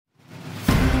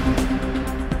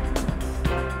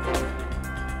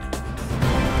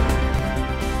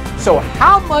So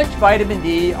how much vitamin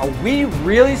D are we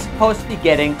really supposed to be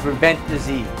getting to prevent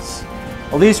disease?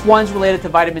 At least ones related to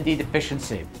vitamin D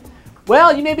deficiency.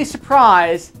 Well, you may be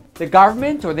surprised. The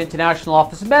government, or the International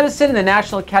Office of Medicine, and the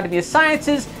National Academy of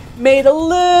Sciences made a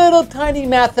little tiny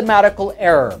mathematical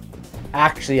error.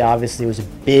 Actually, obviously, it was a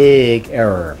big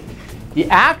error. The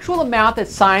actual amount that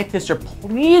scientists are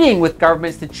pleading with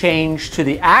governments to change to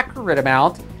the accurate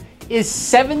amount is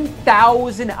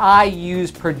 7,000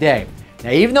 IUs per day. Now,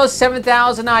 even though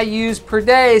 7,000 IUs per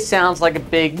day sounds like a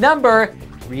big number,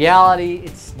 in reality,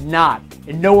 it's not.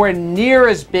 And nowhere near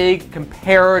as big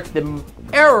compared to the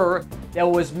error that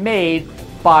was made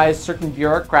by certain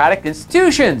bureaucratic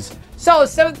institutions. So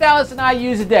 7,000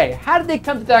 IUs a day. How did they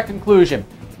come to that conclusion?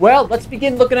 Well, let's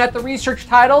begin looking at the research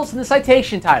titles and the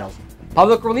citation titles.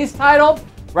 Public release title,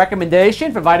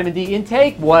 recommendation for vitamin D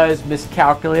intake was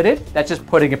miscalculated. That's just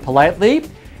putting it politely.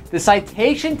 The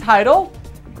citation title,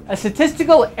 a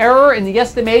statistical error in the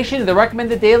estimation of the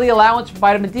recommended daily allowance for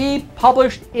vitamin D,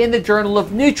 published in the Journal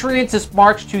of Nutrients this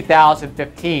March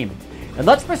 2015. And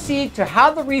let's proceed to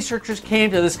how the researchers came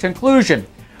to this conclusion.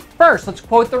 First, let's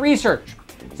quote the research.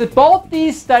 So both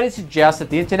these studies suggest that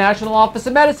the International Office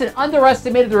of Medicine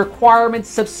underestimated the requirements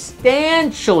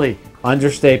substantially.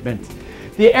 Understatement.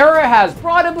 The error has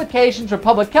broad implications for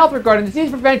public health regarding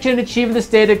disease prevention and achieving the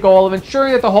stated goal of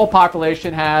ensuring that the whole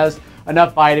population has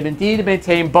enough vitamin D to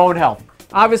maintain bone health.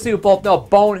 Obviously, we both know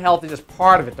bone health is just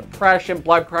part of it. Depression,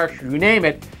 blood pressure, you name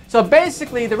it. So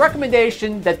basically, the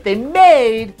recommendation that they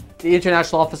made, the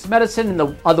International Office of Medicine and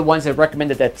the other ones that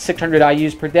recommended that 600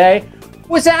 IUs per day,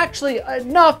 was actually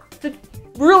enough to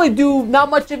really do not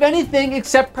much of anything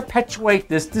except perpetuate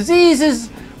this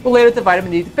disease related to vitamin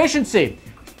D deficiency.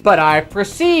 But I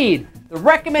proceed. The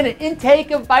recommended intake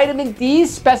of vitamin D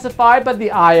specified by the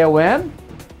IOM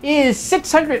is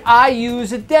 600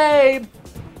 IUs a day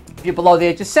if you're below the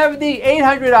age of 70,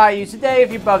 800 IUs a day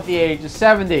if you're above the age of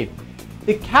 70.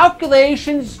 The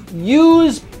calculations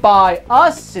used by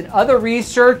us and other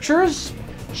researchers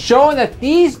showing that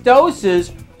these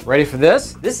doses, ready for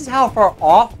this? This is how far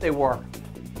off they were.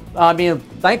 I mean,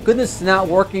 thank goodness it's not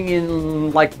working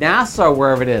in like NASA or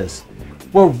wherever it is.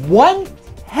 We're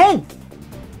 1/10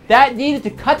 that needed to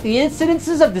cut the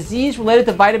incidences of disease related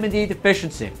to vitamin D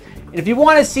deficiency. And if you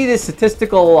want to see the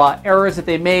statistical errors that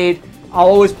they made, I'll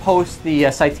always post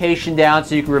the citation down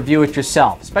so you can review it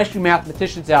yourself, especially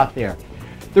mathematicians out there.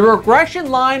 The regression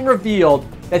line revealed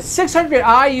that 600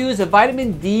 IUs of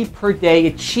vitamin D per day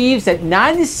achieves at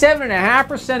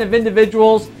 97.5% of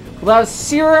individuals without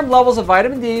serum levels of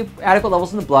vitamin D, adequate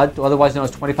levels in the blood, otherwise known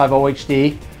as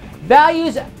 25-OHD,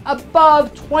 values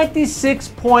above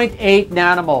 26.8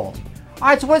 nanomoles. All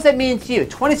right, so what does that mean to you?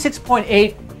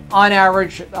 26.8 on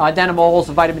average nanomoles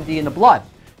of vitamin D in the blood.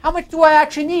 How much do I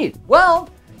actually need? Well,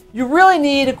 you really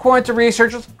need, according to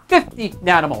researchers, 50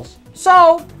 nanomoles.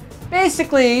 So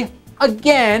basically,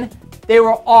 again, they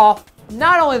were off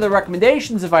not only the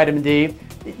recommendations of vitamin D,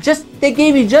 they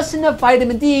gave you just enough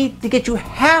vitamin D to get you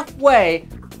halfway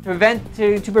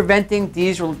to preventing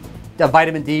these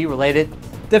vitamin D related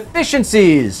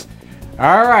deficiencies.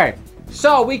 All right,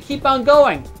 so we keep on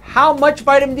going. How much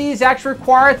vitamin D is actually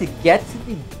required to get to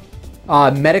the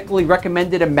medically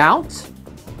recommended amount?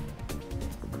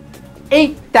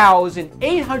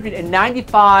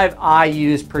 8,895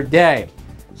 IUs per day.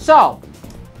 So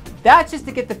that's just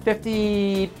to get to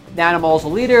 50 nanomoles a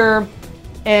liter,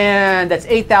 and that's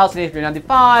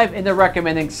 8,895, and they're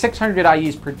recommending 600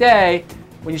 IUs per day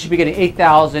when you should be getting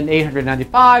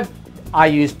 8,895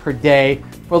 IUs per day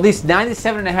for at least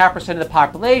 97.5% of the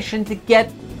population to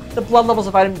get the blood levels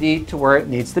of vitamin D to where it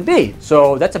needs to be.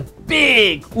 So that's a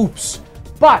big oops.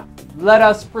 But let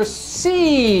us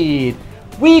proceed.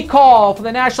 We call for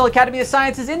the National Academy of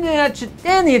Sciences and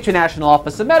the International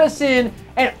Office of Medicine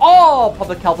and all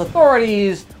public health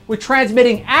authorities with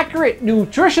transmitting accurate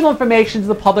nutritional information to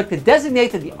the public to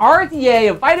designate that the RDA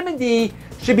of vitamin D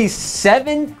should be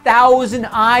 7,000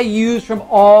 IUs from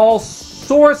all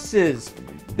sources.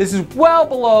 This is well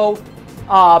below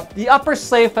the upper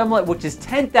slave limit, which is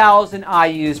 10,000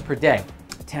 IUs per day.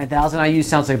 10,000 IUs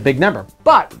sounds like a big number,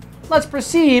 but let's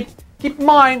proceed. Keep in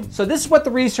mind, so this is what the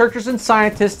researchers and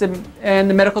scientists and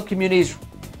the medical communities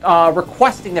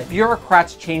requesting that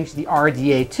bureaucrats change the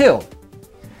RDA to.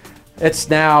 It's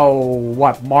now,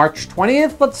 what, March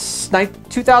 20th?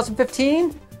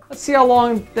 2015? Let's see how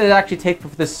long it actually takes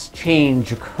before this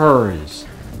change occurs.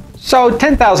 So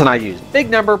 10,000 IUs, big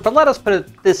number, but let us put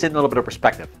this in a little bit of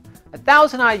perspective.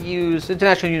 1,000 IUs,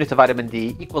 international units of vitamin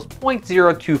D, equals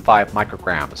 0.025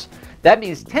 micrograms. That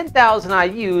means 10,000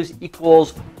 IUs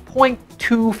equals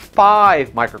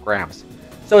 0.25 micrograms.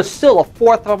 So it's still a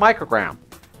fourth of a microgram.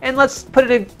 And let's put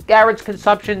it in average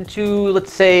consumption to,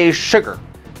 let's say, sugar.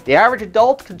 The average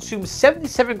adult consumes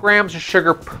 77 grams of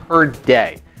sugar per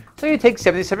day. So you take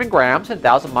 77 grams and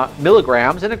 1,000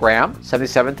 milligrams in a gram.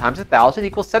 77 times 1,000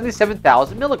 equals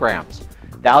 77,000 milligrams.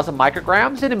 1,000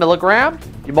 micrograms in a milligram.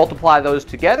 You multiply those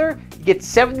together, you get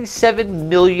 77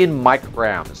 million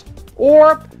micrograms.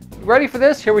 Or, ready for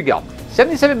this? Here we go.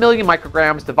 77 million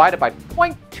micrograms divided by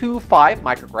 0.25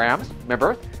 micrograms.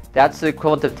 Remember, that's the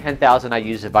equivalent of 10,000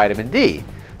 IUs of vitamin D.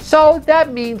 So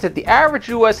that means that the average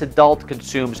US adult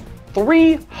consumes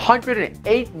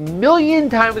 308 million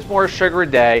times more sugar a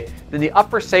day than the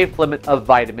upper safe limit of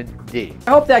vitamin D.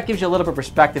 I hope that gives you a little bit of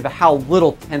perspective of how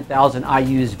little 10,000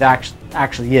 IUs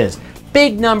actually is.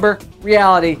 Big number,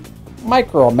 reality,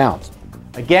 micro amount.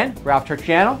 Again, Ralph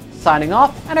Turchiano signing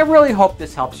off, and I really hope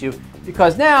this helps you,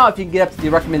 because now if you can get up to the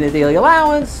recommended daily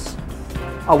allowance,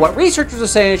 or what researchers are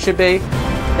saying it should be,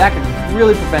 that can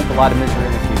really prevent a lot of misery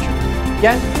in the future.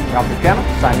 Again, Ralph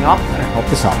Turchiano signing off, and I hope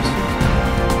this helps.